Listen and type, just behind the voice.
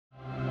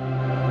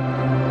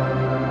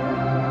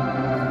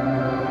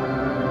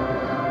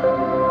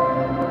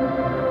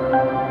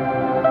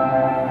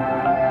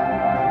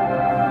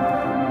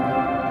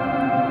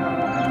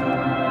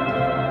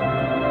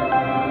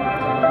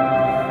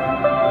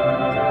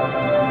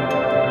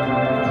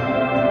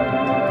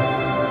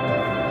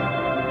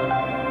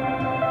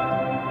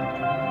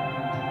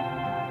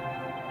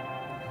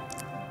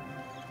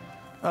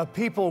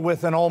People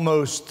with an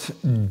almost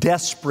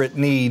desperate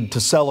need to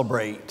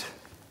celebrate.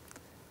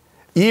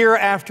 Year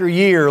after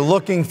year,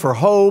 looking for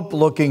hope,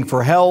 looking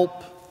for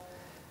help.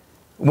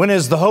 When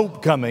is the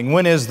hope coming?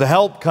 When is the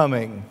help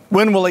coming?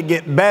 When will it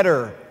get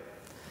better?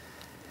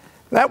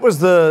 That was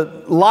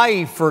the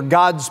life for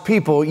God's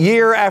people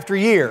year after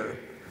year.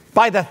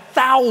 By the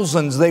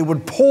thousands, they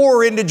would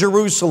pour into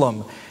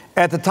Jerusalem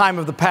at the time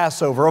of the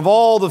Passover. Of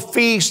all the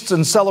feasts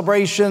and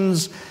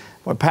celebrations,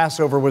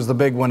 Passover was the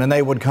big one, and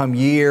they would come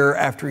year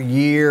after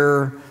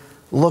year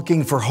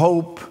looking for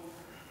hope,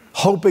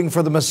 hoping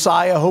for the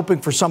Messiah,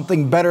 hoping for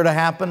something better to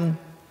happen.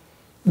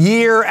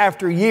 Year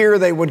after year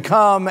they would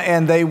come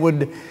and they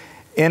would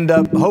end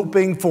up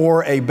hoping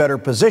for a better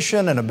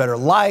position and a better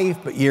life,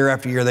 but year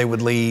after year they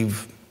would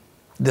leave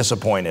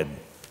disappointed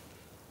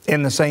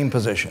in the same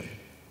position,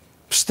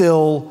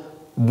 still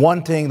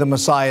wanting the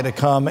Messiah to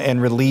come and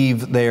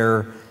relieve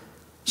their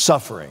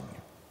suffering.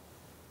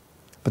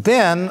 But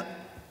then,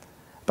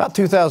 about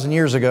 2,000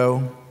 years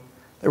ago,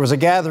 there was a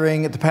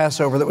gathering at the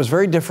Passover that was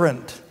very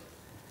different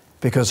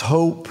because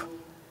hope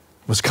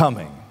was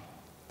coming.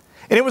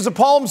 And it was a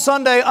Palm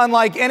Sunday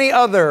unlike any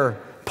other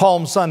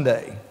Palm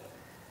Sunday,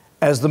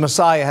 as the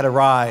Messiah had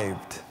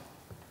arrived.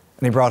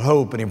 And He brought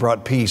hope and He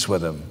brought peace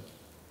with Him.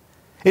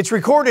 It's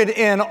recorded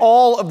in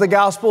all of the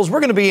Gospels.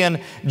 We're going to be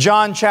in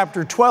John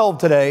chapter 12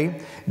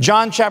 today.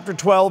 John chapter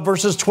 12,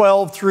 verses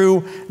 12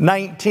 through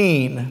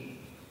 19.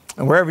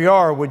 And wherever you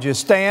are, would you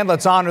stand?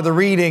 Let's honor the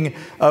reading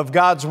of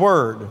God's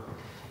Word.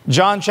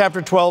 John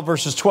chapter 12,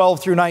 verses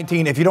 12 through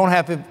 19. If you don't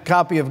have a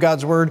copy of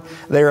God's Word,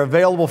 they are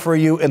available for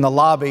you in the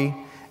lobby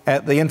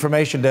at the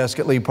information desk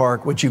at Lee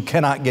Park, which you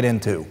cannot get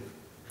into.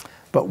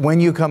 But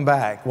when you come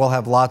back, we'll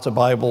have lots of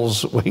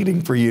Bibles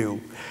waiting for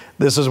you.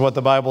 This is what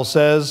the Bible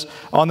says.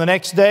 On the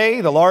next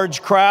day, the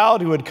large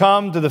crowd who had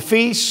come to the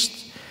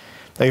feast,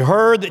 they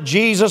heard that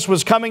Jesus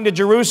was coming to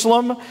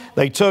Jerusalem.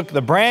 They took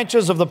the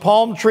branches of the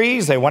palm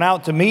trees. They went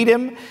out to meet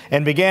Him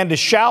and began to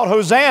shout,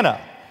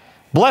 "Hosanna!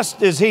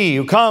 Blessed is He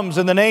who comes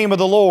in the name of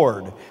the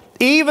Lord,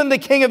 even the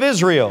King of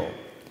Israel."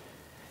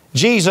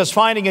 Jesus,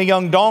 finding a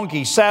young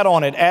donkey, sat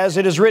on it, as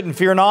it is written,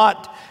 "Fear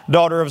not,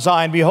 daughter of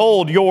Zion.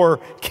 Behold, your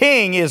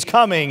King is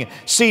coming,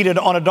 seated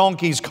on a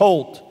donkey's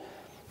colt."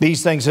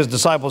 These things His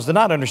disciples did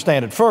not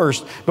understand at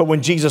first, but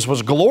when Jesus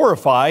was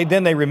glorified,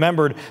 then they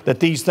remembered that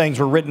these things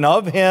were written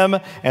of Him,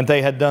 and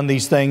they had done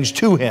these things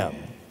to Him.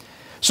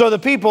 So the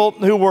people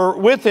who were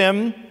with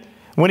Him,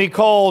 when He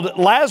called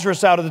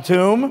Lazarus out of the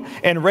tomb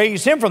and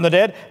raised him from the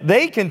dead,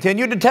 they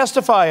continued to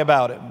testify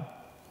about Him.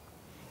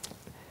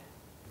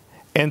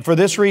 And for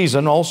this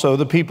reason also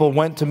the people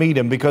went to meet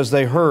Him, because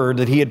they heard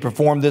that He had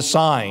performed this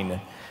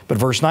sign. But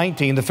verse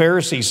 19, the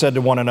Pharisees said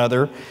to one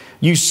another,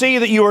 "You see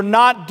that you are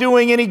not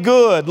doing any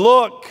good.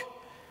 Look,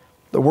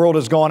 the world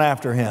has gone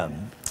after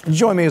Him."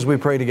 Join me as we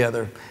pray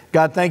together.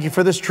 God, thank You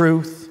for this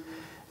truth,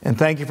 and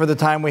thank You for the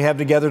time we have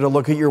together to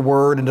look at Your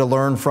Word and to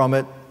learn from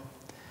it.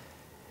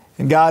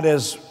 And God,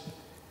 as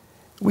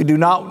we do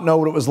not know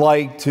what it was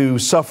like to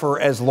suffer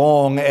as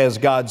long as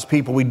God's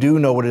people, we do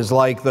know what it is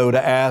like, though,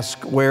 to ask,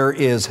 where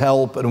is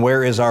help and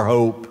where is our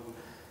hope?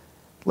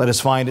 Let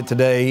us find it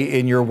today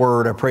in Your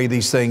Word. I pray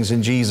these things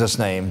in Jesus'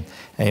 name.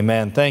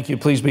 Amen. Thank you.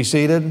 Please be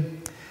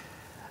seated.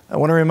 I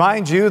want to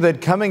remind you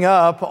that coming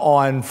up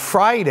on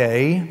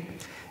Friday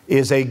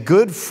is a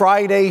Good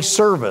Friday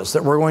service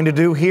that we're going to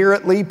do here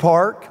at Lee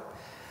Park.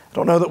 I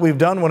don't know that we've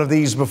done one of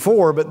these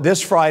before, but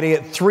this Friday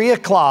at 3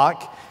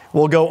 o'clock,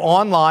 we'll go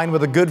online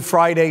with a Good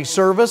Friday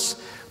service.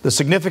 The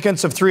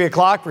significance of 3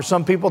 o'clock, for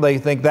some people, they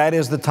think that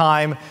is the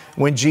time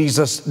when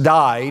Jesus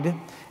died.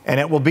 And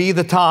it will be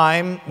the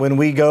time when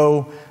we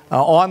go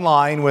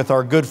online with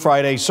our Good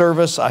Friday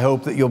service. I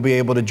hope that you'll be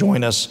able to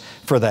join us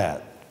for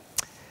that.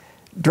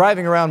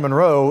 Driving around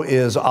Monroe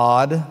is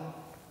odd.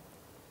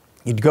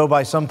 You'd go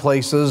by some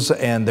places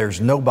and there's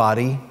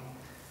nobody.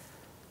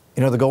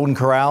 You know the Golden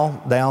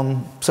Corral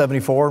down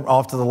 74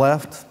 off to the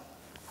left?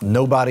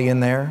 Nobody in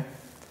there.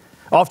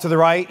 Off to the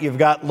right, you've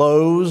got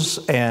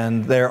Lowe's,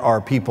 and there are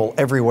people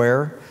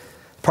everywhere.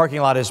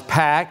 Parking lot is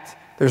packed.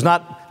 There's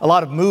not a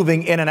lot of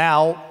moving in and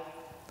out.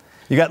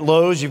 You got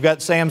Lowe's, you've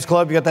got Sam's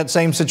Club, you got that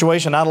same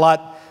situation. Not a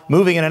lot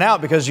moving in and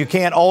out because you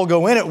can't all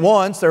go in at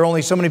once. There are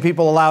only so many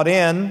people allowed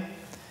in.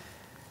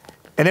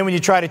 And then when you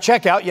try to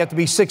check out, you have to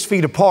be 6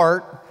 feet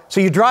apart. So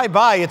you drive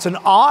by, it's an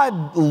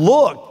odd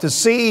look to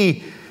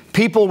see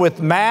people with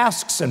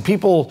masks and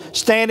people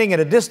standing at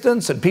a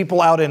distance and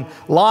people out in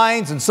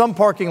lines, and some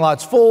parking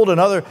lots full and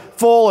other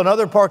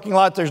parking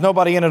lots there's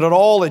nobody in it at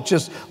all. It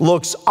just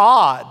looks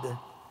odd.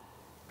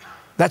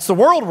 That's the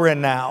world we're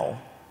in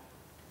now.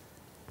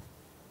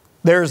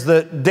 There's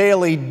the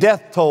daily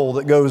death toll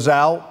that goes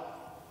out,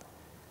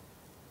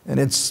 and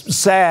it's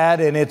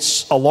sad and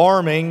it's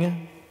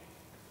alarming.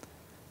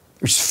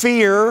 There's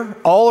fear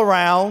all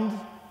around.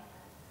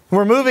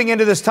 We're moving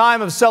into this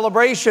time of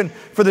celebration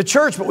for the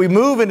church, but we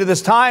move into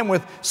this time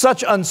with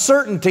such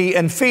uncertainty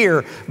and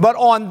fear. But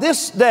on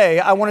this day,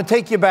 I want to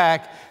take you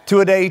back to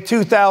a day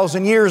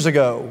 2,000 years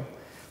ago.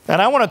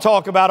 And I want to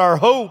talk about our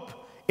hope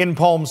in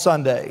Palm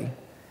Sunday.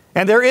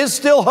 And there is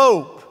still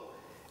hope.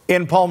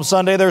 in Palm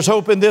Sunday. There's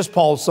hope in this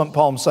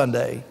Palm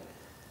Sunday.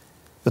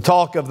 The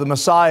talk of the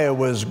Messiah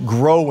was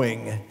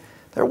growing.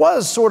 There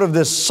was sort of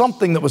this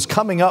something that was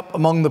coming up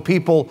among the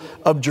people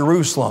of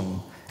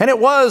Jerusalem. And it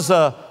was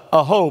a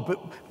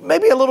hope,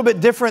 maybe a little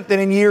bit different than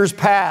in years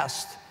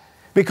past,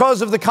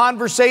 because of the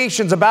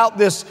conversations about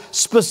this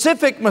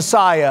specific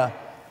Messiah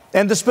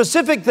and the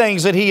specific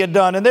things that he had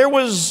done. And there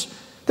was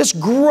this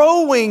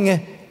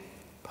growing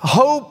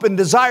hope and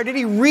desire. Did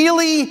he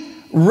really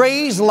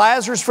raise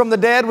Lazarus from the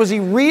dead? Was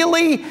he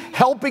really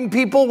helping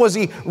people? Was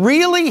he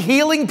really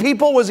healing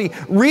people? Was he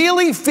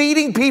really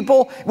feeding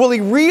people? Will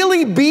he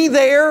really be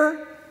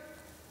there?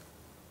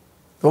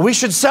 Well, we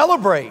should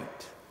celebrate.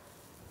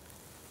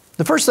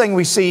 The first thing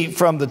we see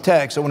from the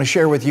text I want to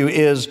share with you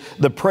is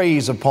the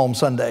praise of Palm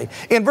Sunday.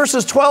 In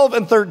verses 12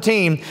 and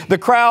 13, the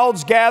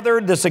crowds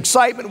gathered, this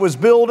excitement was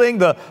building,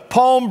 the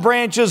palm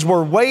branches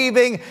were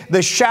waving,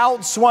 the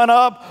shouts went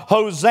up,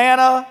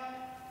 Hosanna.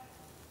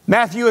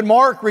 Matthew and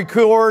Mark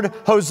record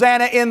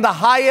Hosanna in the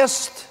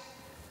highest.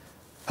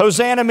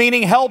 Hosanna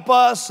meaning help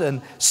us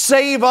and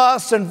save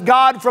us, and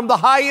God from the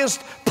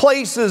highest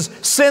places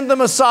send the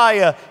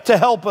Messiah to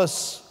help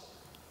us.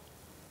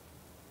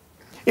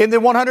 In the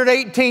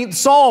 118th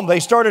Psalm, they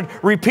started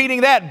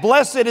repeating that.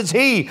 Blessed is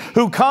he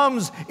who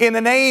comes in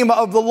the name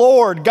of the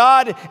Lord.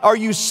 God, are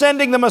you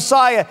sending the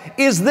Messiah?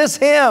 Is this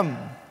him?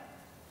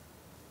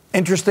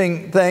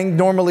 Interesting thing,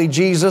 normally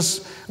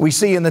Jesus, we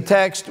see in the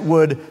text,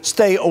 would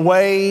stay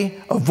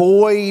away,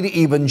 avoid,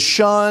 even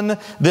shun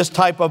this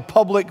type of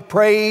public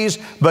praise.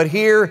 But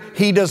here,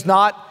 he does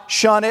not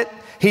shun it.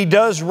 He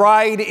does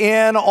ride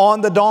in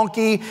on the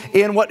donkey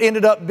in what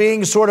ended up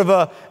being sort of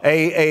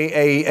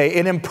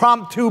an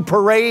impromptu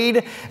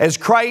parade. As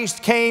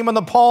Christ came and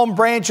the palm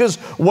branches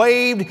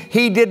waved,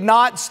 he did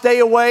not stay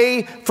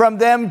away from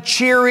them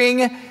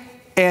cheering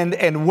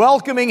and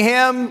welcoming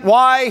him.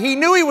 Why? He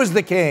knew he was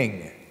the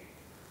king.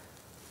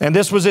 And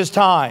this was his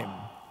time.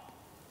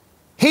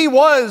 He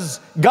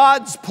was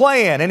God's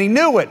plan, and he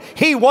knew it.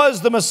 He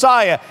was the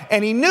Messiah,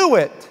 and he knew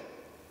it.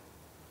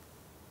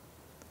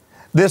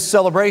 This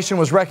celebration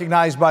was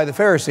recognized by the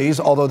Pharisees,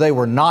 although they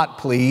were not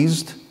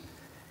pleased.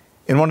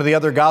 In one of the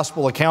other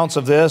gospel accounts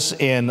of this,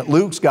 in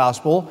Luke's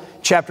gospel,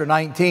 chapter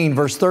 19,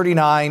 verse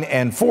 39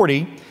 and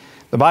 40,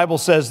 the Bible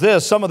says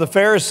this: some of the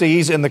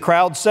Pharisees in the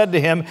crowd said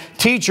to him,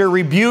 "Teacher,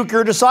 rebuke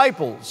your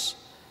disciples."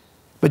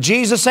 But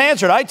Jesus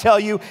answered, "I tell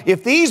you,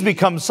 if these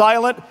become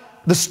silent,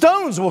 the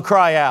stones will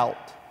cry out."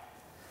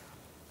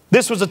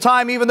 This was a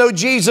time, even though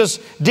Jesus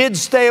did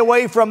stay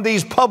away from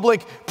these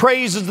public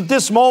praises at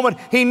this moment,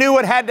 he knew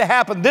it had to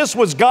happen. This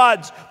was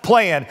God's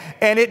plan,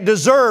 and it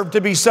deserved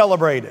to be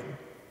celebrated.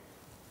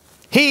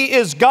 He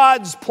is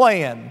God's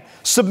plan,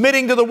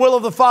 submitting to the will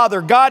of the Father,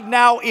 God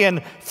now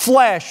in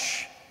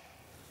flesh.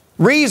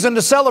 Reason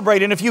to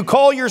celebrate. And if you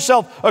call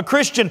yourself a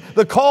Christian,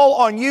 the call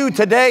on you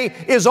today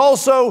is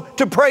also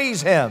to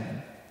praise him.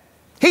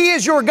 He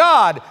is your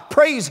God.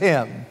 Praise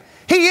him.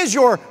 He is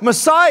your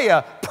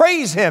Messiah.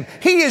 Praise him.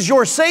 He is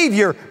your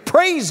Savior.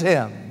 Praise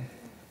him.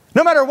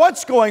 No matter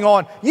what's going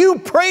on, you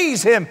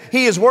praise him.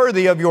 He is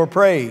worthy of your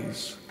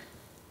praise.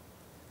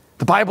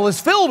 The Bible is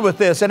filled with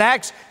this. In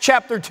Acts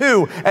chapter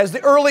 2, as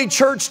the early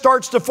church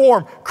starts to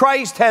form,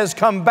 Christ has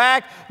come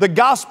back, the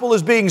gospel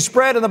is being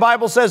spread, and the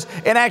Bible says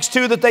in Acts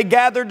 2 that they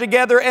gathered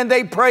together and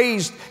they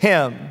praised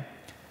him.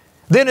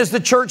 Then as the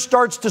church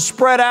starts to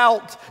spread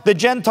out, the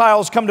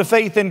Gentiles come to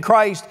faith in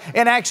Christ.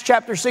 In Acts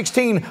chapter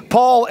 16,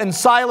 Paul and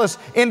Silas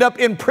end up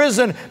in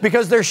prison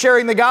because they're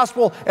sharing the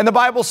gospel, and the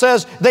Bible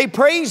says they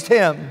praised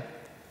him.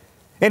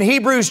 In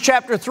Hebrews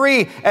chapter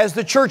 3, as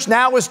the church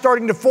now is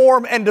starting to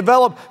form and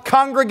develop,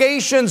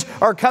 congregations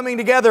are coming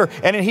together.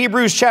 And in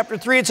Hebrews chapter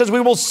 3, it says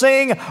we will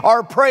sing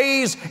our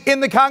praise in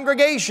the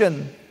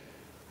congregation.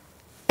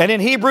 And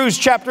in Hebrews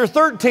chapter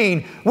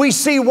 13, we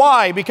see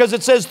why. Because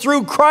it says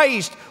through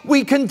Christ,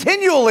 we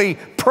continually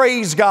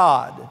praise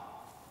God.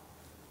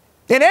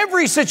 In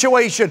every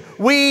situation,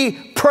 we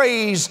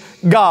praise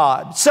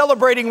God.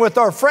 Celebrating with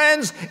our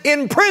friends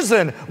in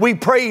prison, we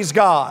praise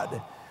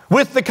God.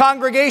 With the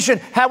congregation,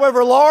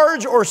 however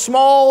large or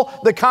small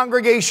the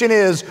congregation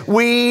is,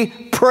 we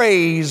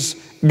praise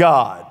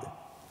God.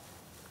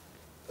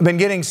 I've been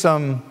getting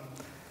some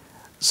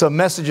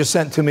messages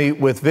sent to me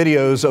with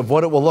videos of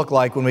what it will look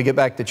like when we get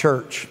back to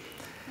church.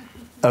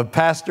 Of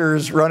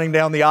pastors running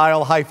down the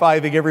aisle,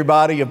 high-fiving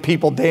everybody, of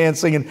people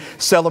dancing and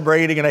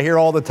celebrating. And I hear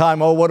all the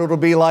time, oh, what it'll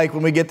be like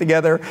when we get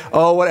together.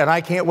 Oh, and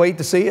I can't wait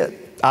to see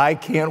it. I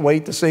can't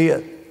wait to see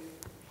it.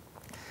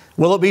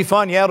 Will it be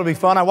fun? Yeah, it'll be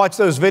fun. I watch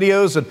those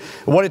videos and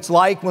what it's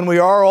like when we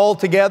are all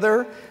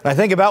together. And I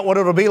think about what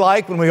it'll be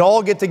like when we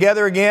all get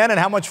together again and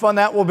how much fun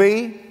that will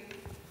be.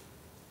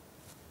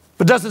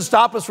 But it doesn't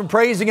stop us from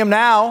praising him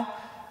now.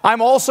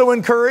 I'm also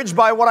encouraged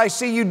by what I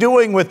see you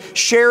doing with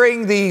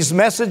sharing these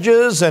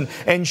messages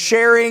and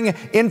sharing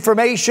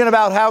information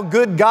about how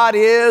good God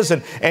is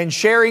and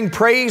sharing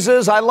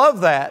praises. I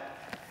love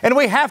that. And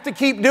we have to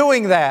keep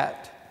doing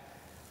that.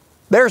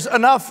 There's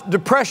enough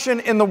depression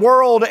in the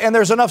world, and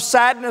there's enough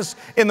sadness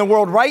in the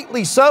world,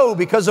 rightly so,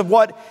 because of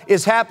what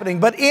is happening.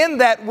 But in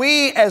that,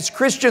 we as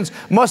Christians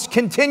must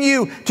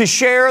continue to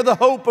share the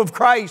hope of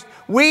Christ.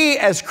 We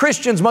as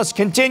Christians must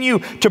continue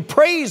to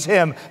praise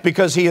Him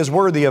because He is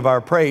worthy of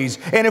our praise.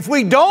 And if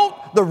we don't,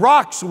 the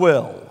rocks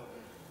will.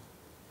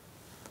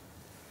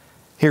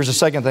 Here's the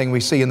second thing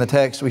we see in the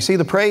text. We see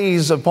the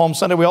praise of Palm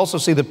Sunday. We also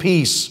see the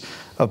peace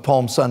of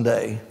Palm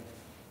Sunday.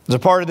 As a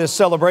part of this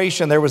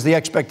celebration, there was the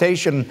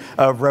expectation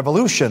of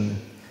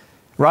revolution,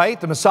 right?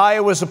 The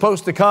Messiah was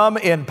supposed to come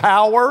in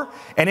power,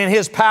 and in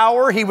His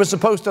power, He was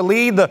supposed to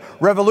lead the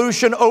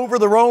revolution over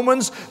the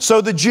Romans so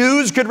the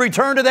Jews could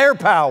return to their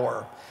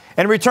power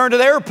and return to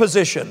their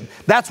position.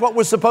 That's what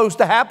was supposed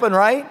to happen,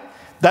 right?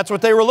 That's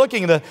what they were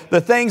looking, the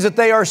things that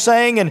they are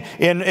saying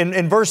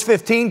in verse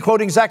 15,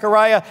 quoting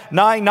Zechariah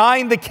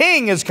 9:9, the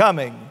King is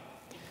coming.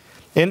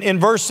 In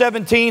verse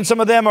 17, some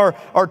of them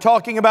are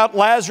talking about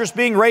Lazarus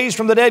being raised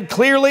from the dead.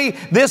 Clearly,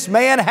 this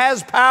man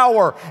has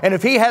power. And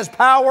if he has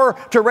power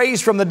to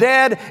raise from the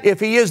dead, if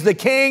he is the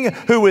king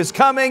who is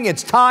coming,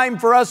 it's time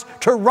for us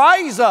to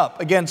rise up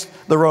against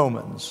the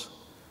Romans.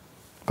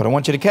 But I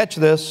want you to catch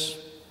this.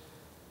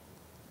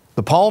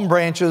 The palm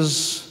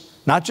branches,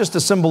 not just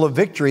a symbol of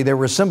victory, they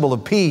were a symbol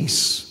of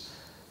peace.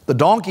 The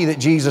donkey that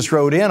Jesus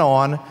rode in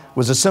on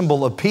was a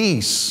symbol of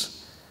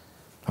peace.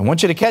 I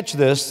want you to catch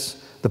this.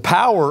 The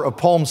power of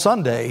Palm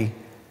Sunday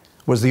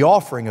was the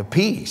offering of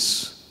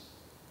peace.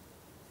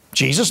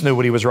 Jesus knew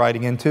what He was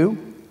riding into.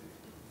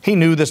 He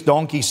knew this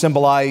donkey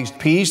symbolized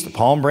peace, the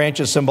palm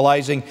branches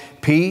symbolizing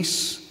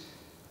peace.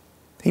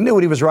 He knew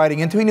what He was riding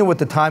into. He knew what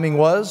the timing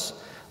was.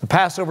 The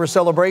Passover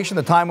celebration,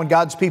 the time when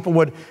God's people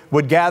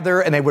would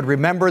gather and they would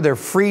remember their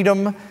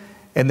freedom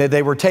and that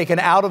they were taken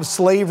out of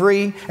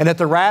slavery, and that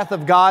the wrath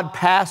of God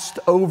passed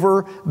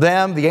over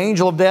them. The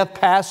angel of death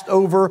passed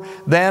over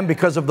them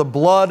because of the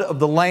blood of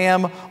the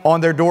Lamb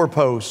on their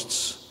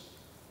doorposts.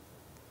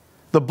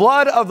 The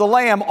blood of the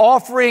Lamb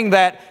offering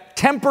that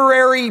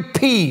temporary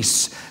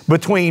peace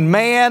between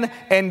man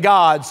and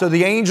God. So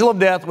the angel of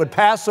death would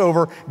pass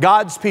over.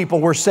 God's people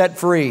were set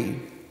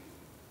free.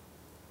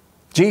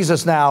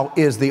 Jesus now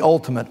is the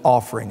ultimate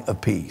offering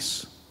of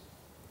peace.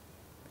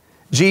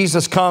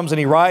 Jesus comes and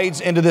He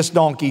rides into this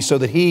donkey so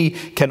that He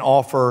can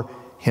offer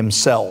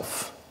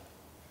Himself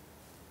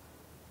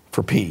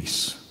for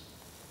peace.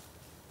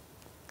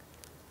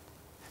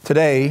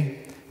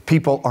 Today,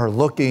 people are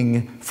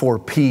looking for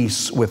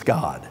peace with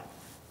God.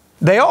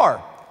 They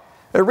are.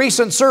 A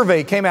recent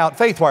survey came out,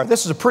 FaithWire.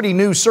 This is a pretty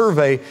new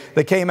survey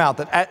that came out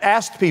that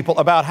asked people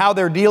about how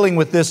they're dealing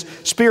with this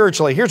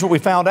spiritually. Here's what we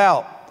found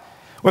out.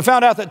 We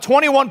found out that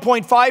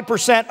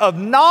 21.5% of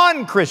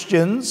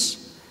non-Christians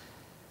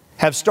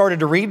have started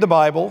to read the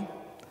Bible,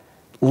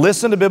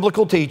 listen to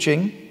biblical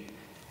teaching,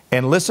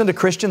 and listen to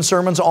Christian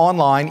sermons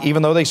online,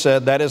 even though they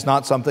said that is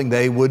not something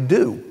they would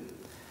do.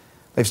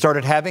 They've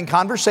started having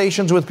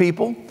conversations with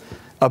people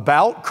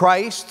about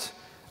Christ,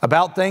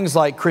 about things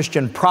like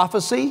Christian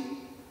prophecy.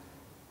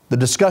 The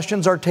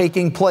discussions are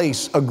taking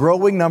place. A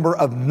growing number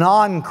of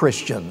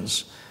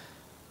non-Christians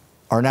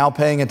are now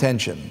paying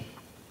attention.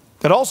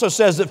 It also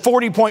says that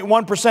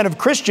 40.1% of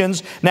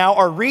Christians now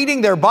are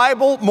reading their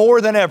Bible more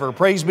than ever.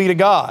 Praise be to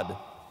God.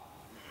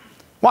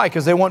 Why?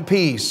 Because they want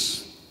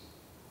peace.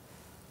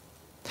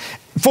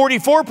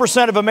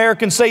 44% of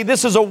Americans say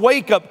this is a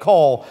wake-up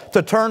call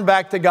to turn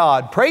back to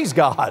God. Praise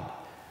God.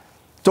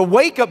 It's a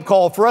wake-up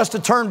call for us to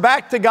turn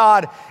back to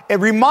God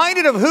and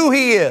reminded of who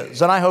He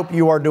is. And I hope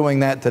you are doing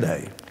that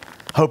today.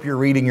 I hope you're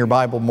reading your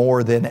Bible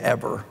more than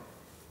ever.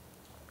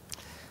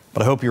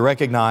 But I hope you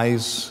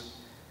recognize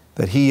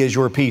that He is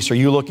your peace. Are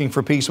you looking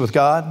for peace with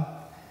God?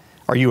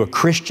 Are you a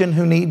Christian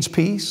who needs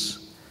peace?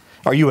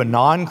 Are you a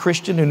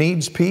non-Christian who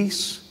needs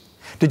peace?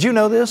 Did you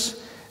know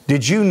this?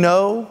 Did you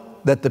know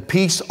that the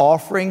peace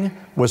offering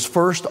was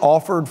first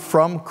offered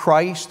from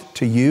Christ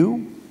to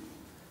you?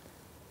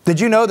 Did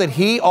you know that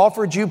He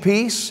offered you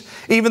peace?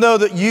 Even though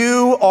that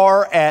you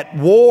are at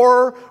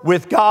war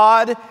with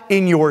God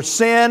in your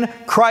sin,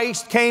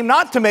 Christ came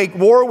not to make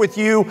war with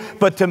you,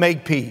 but to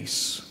make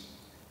peace.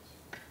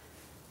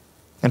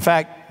 In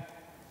fact,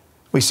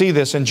 we see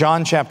this in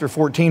John chapter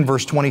 14,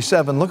 verse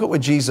 27. Look at what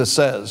Jesus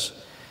says.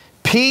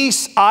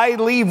 Peace I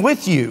leave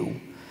with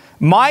you.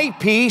 My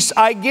peace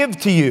I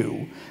give to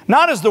you.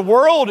 Not as the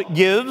world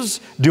gives,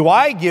 do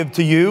I give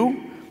to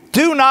you.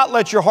 Do not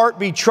let your heart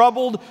be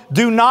troubled.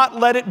 Do not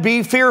let it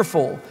be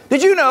fearful.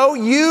 Did you know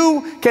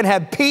you can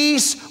have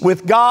peace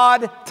with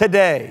God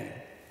today?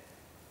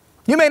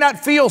 You may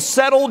not feel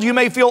settled. You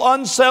may feel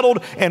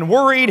unsettled and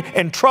worried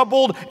and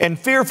troubled and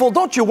fearful.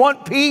 Don't you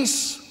want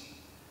peace?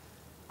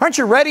 Aren't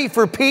you ready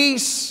for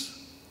peace?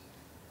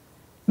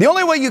 The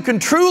only way you can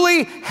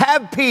truly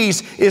have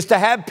peace is to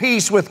have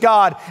peace with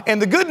God.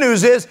 And the good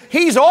news is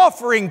He's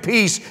offering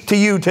peace to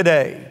you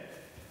today.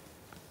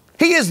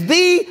 He is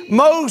the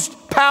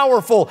most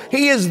powerful.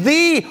 He is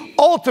the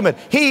ultimate.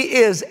 He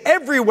is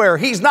everywhere.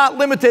 He's not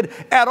limited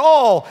at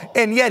all.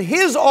 And yet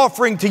His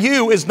offering to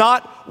you is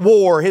not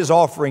war. His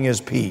offering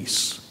is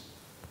peace.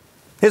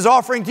 His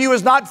offering to you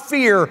is not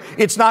fear,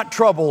 it's not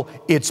trouble,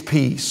 it's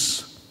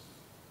peace.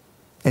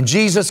 And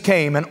Jesus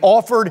came and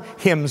offered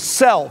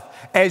Himself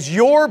as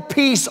your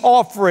peace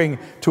offering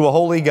to a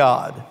holy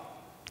God.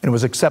 And it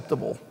was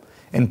acceptable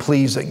and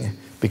pleasing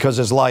because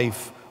His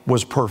life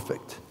was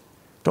perfect.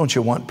 Don't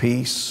you want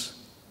peace?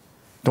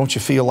 Don't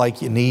you feel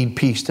like you need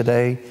peace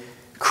today?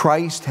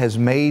 Christ has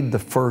made the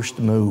first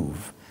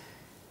move.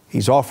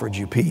 He's offered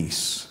you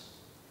peace.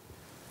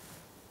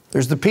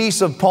 There's the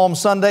peace of Palm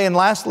Sunday, and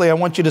lastly, I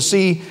want you to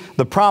see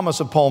the promise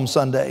of Palm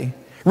Sunday.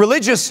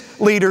 Religious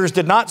leaders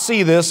did not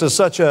see this as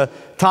such a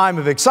time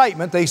of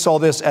excitement. They saw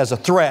this as a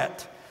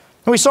threat.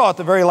 And we saw at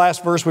the very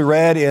last verse we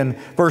read in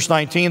verse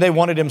 19, they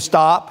wanted Him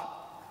stopped.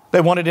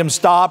 They wanted Him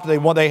stopped.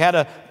 They had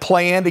a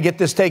plan to get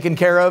this taken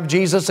care of.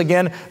 Jesus,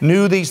 again,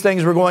 knew these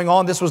things were going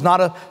on. This was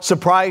not a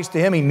surprise to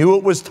Him. He knew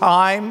it was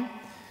time.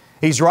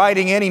 He's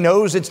riding in. He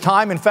knows it's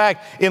time. In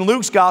fact, in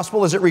Luke's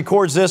gospel, as it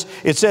records this,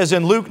 it says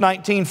in Luke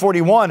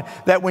 19:41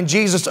 that when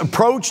Jesus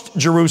approached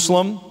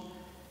Jerusalem,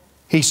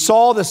 He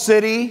saw the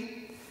city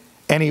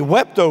and He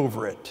wept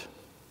over it.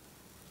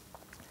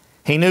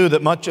 He knew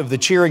that much of the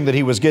cheering that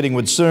He was getting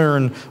would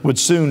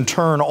soon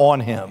turn on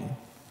Him.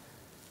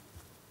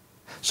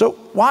 So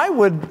why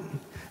would,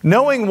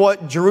 knowing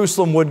what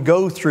Jerusalem would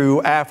go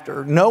through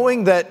after,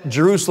 knowing that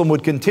Jerusalem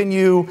would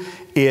continue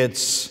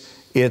its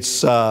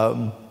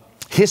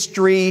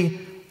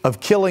history of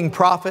killing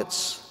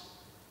prophets,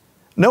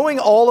 knowing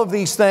all of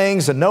these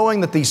things and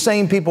knowing that these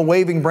same people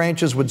waving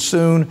branches would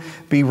soon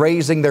be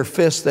raising their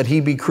fists that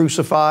He be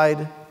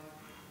crucified,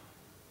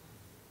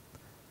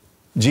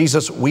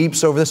 Jesus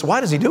weeps over this.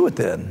 Why does He do it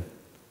then?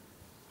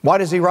 Why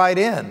does He ride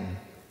in?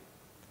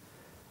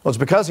 Well, it's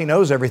because He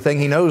knows everything.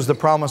 He knows the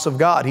promise of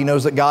God. He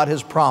knows that God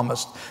has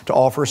promised to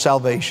offer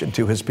salvation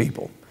to His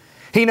people.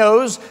 He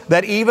knows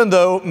that even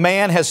though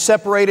man has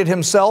separated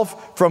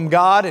himself from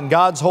God and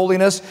God's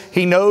holiness,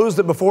 He knows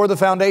that before the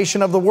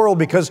foundation of the world,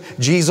 because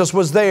Jesus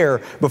was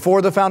there,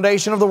 before the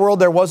foundation of the world,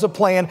 there was a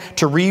plan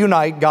to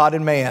reunite God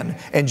and man,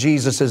 and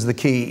Jesus is the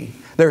key.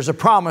 There's a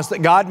promise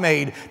that God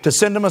made to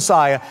send a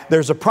Messiah.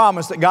 There's a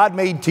promise that God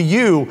made to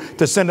you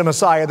to send a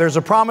Messiah. There's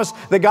a promise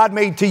that God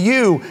made to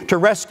you to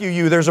rescue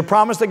you. There's a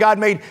promise that God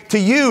made to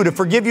you to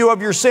forgive you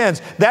of your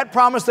sins. That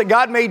promise that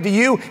God made to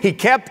you, He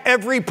kept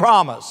every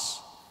promise.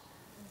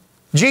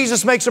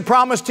 Jesus makes a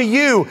promise to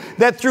you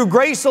that through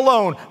grace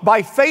alone,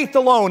 by faith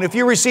alone, if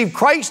you receive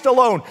Christ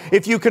alone,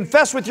 if you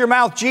confess with your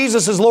mouth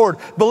Jesus is Lord,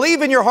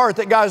 believe in your heart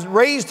that God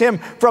raised Him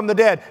from the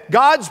dead,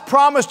 God's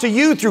promise to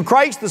you through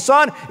Christ the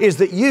Son is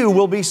that you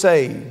will be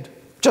saved.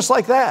 Just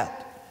like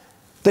that.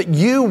 That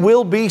you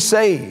will be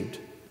saved.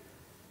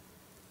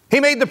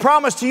 He made the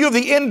promise to you of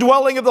the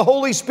indwelling of the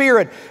Holy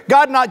Spirit.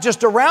 God not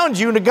just around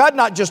you, and God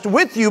not just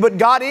with you, but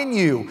God in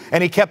you.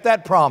 And He kept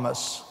that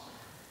promise.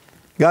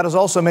 God has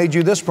also made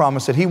you this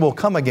promise that He will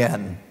come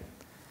again,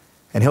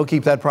 and He'll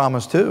keep that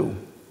promise too.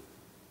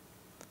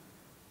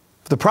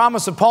 The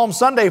promise of Palm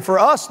Sunday for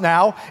us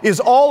now is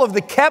all of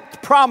the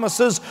kept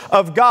promises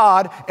of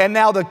God, and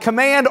now the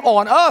command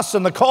on us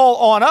and the call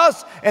on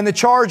us and the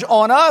charge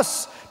on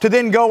us to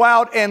then go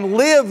out and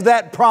live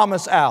that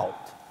promise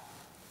out.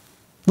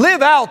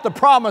 Live out the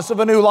promise of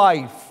a new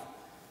life.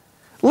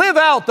 Live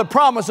out the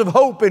promise of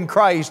hope in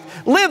Christ.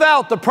 Live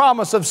out the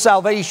promise of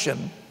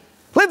salvation.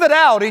 Live it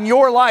out in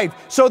your life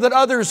so that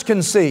others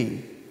can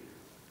see.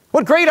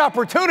 What great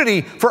opportunity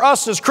for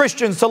us as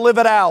Christians to live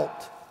it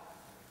out.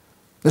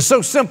 It's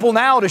so simple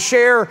now to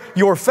share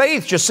your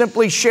faith. Just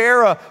simply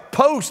share a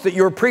post that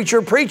your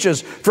preacher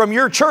preaches from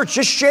your church.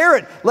 Just share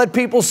it. Let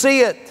people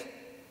see it.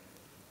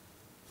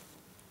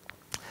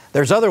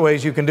 There's other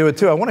ways you can do it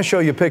too. I want to show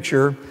you a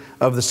picture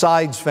of the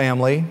Sides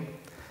family.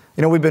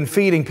 You know, we've been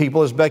feeding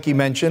people, as Becky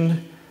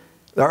mentioned.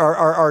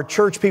 Our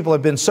church people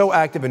have been so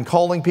active in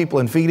calling people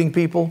and feeding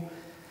people.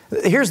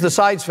 Here's the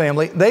Sides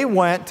family. They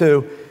went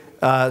to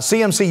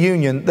CMC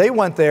Union. They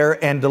went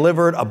there and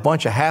delivered a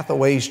bunch of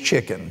Hathaway's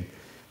chicken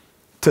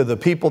to the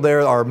people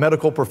there, our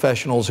medical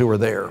professionals who were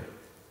there.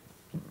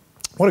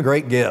 What a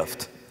great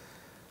gift.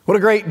 What a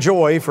great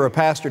joy for a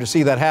pastor to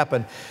see that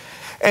happen.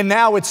 And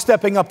now it's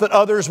stepping up that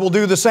others will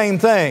do the same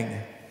thing.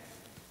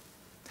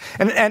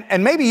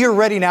 And maybe you're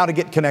ready now to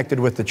get connected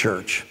with the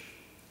church.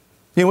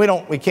 You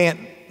know,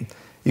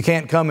 you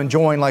can't come and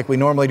join like we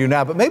normally do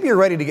now, but maybe you're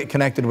ready to get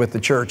connected with the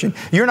church. And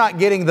you're not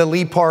getting the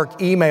Lee Park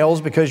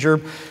emails because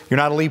you're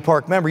not a Lee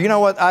Park member. You know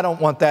what? I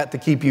don't want that to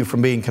keep you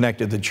from being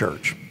connected to the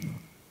church.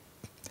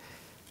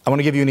 I want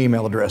to give you an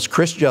email address,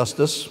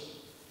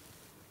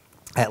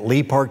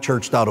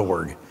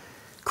 chrisjustice@leeparkchurch.org.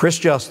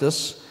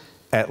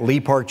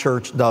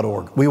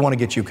 chrisjustice@leeparkchurch.org. We want to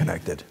get you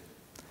connected.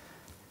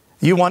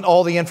 You want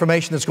all the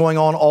information that's going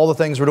on, all the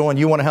things we're doing,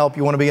 you want to help,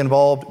 you want to be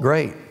involved,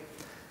 great.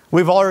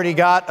 We've already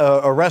got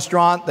a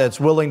restaurant that's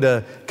willing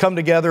to come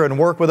together and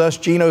work with us.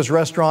 Gino's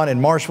Restaurant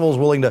in Marshville is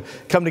willing to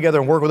come together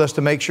and work with us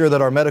to make sure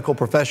that our medical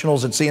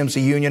professionals at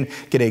CMC Union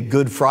get a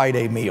Good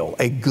Friday meal,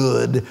 a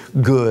good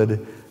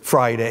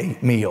Friday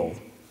meal.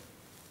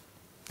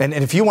 And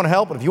if you want to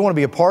help, and if you want to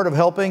be a part of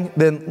helping,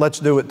 then let's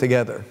do it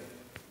together.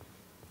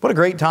 What a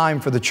great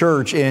time for the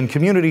church in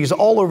communities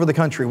all over the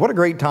country. What a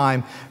great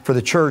time for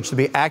the church to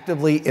be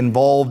actively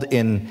involved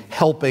in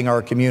helping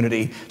our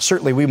community.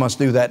 Certainly we must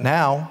do that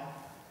now,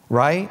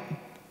 right?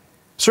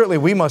 Certainly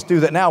we must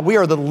do that now. We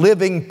are the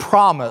living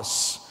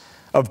promise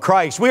of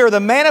Christ. We are the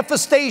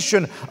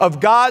manifestation of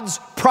God's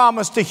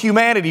promise to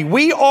humanity.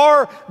 We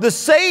are the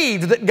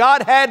saved that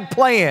God had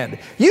planned.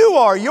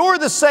 You're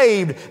the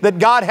saved that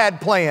God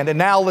had planned. And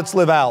now let's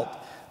live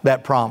out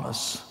that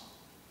promise.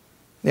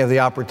 You have the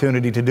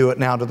opportunity to do it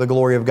now to the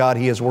glory of God.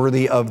 He is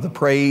worthy of the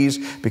praise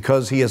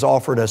because He has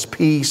offered us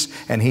peace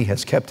and He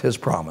has kept His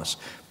promise.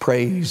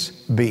 Praise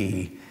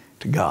be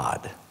to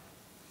God.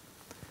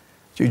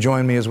 Would you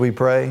join me as we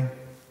pray?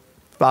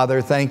 Father,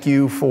 thank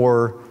You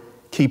for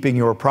keeping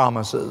Your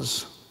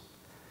promises.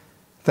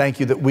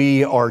 Thank You that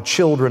we are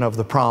children of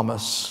the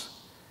promise.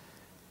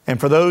 And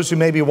for those who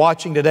may be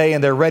watching today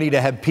and they're ready to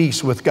have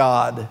peace with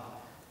God,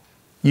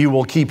 You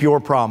will keep Your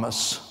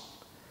promise.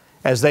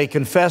 As they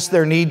confess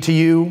their need to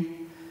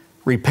You,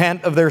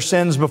 repent of their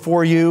sins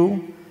before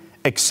You,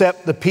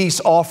 accept the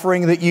peace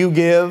offering that You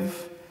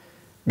give,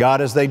 God,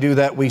 as they do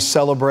that, we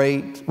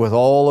celebrate with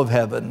all of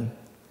heaven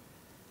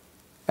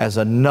as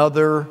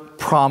another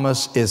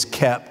promise is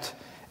kept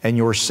and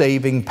Your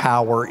saving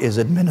power is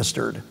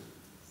administered.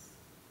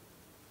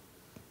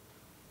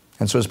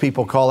 And so as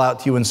people call out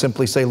to You and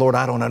simply say, Lord,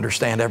 I don't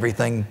understand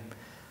everything.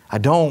 I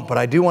don't, but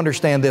I do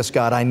understand this,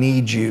 God. I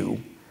need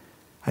You.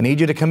 I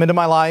need You to come into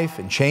my life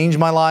and change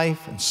my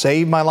life and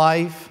save my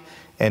life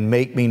and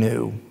make me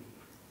new.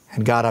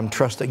 And God, I'm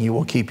trusting You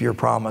will keep Your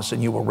promise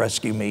and You will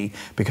rescue me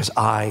because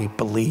I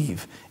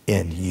believe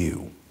in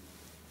You.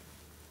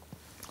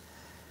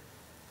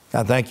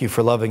 God, thank You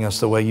for loving us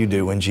the way You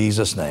do. In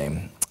Jesus'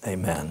 name,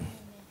 amen.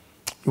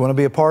 You want to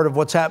be a part of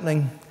what's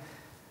happening?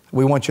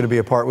 We want you to be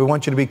a part. We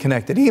want you to be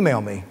connected.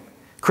 Email me,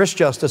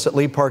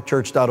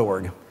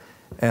 chrisjustice@leeparkchurch.org,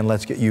 and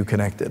let's get you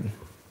connected.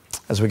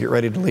 As we get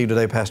ready to leave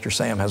today, Pastor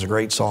Sam has a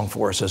great song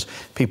for us as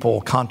people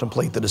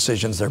contemplate the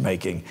decisions they're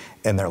making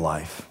in their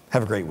life.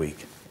 Have a great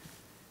week.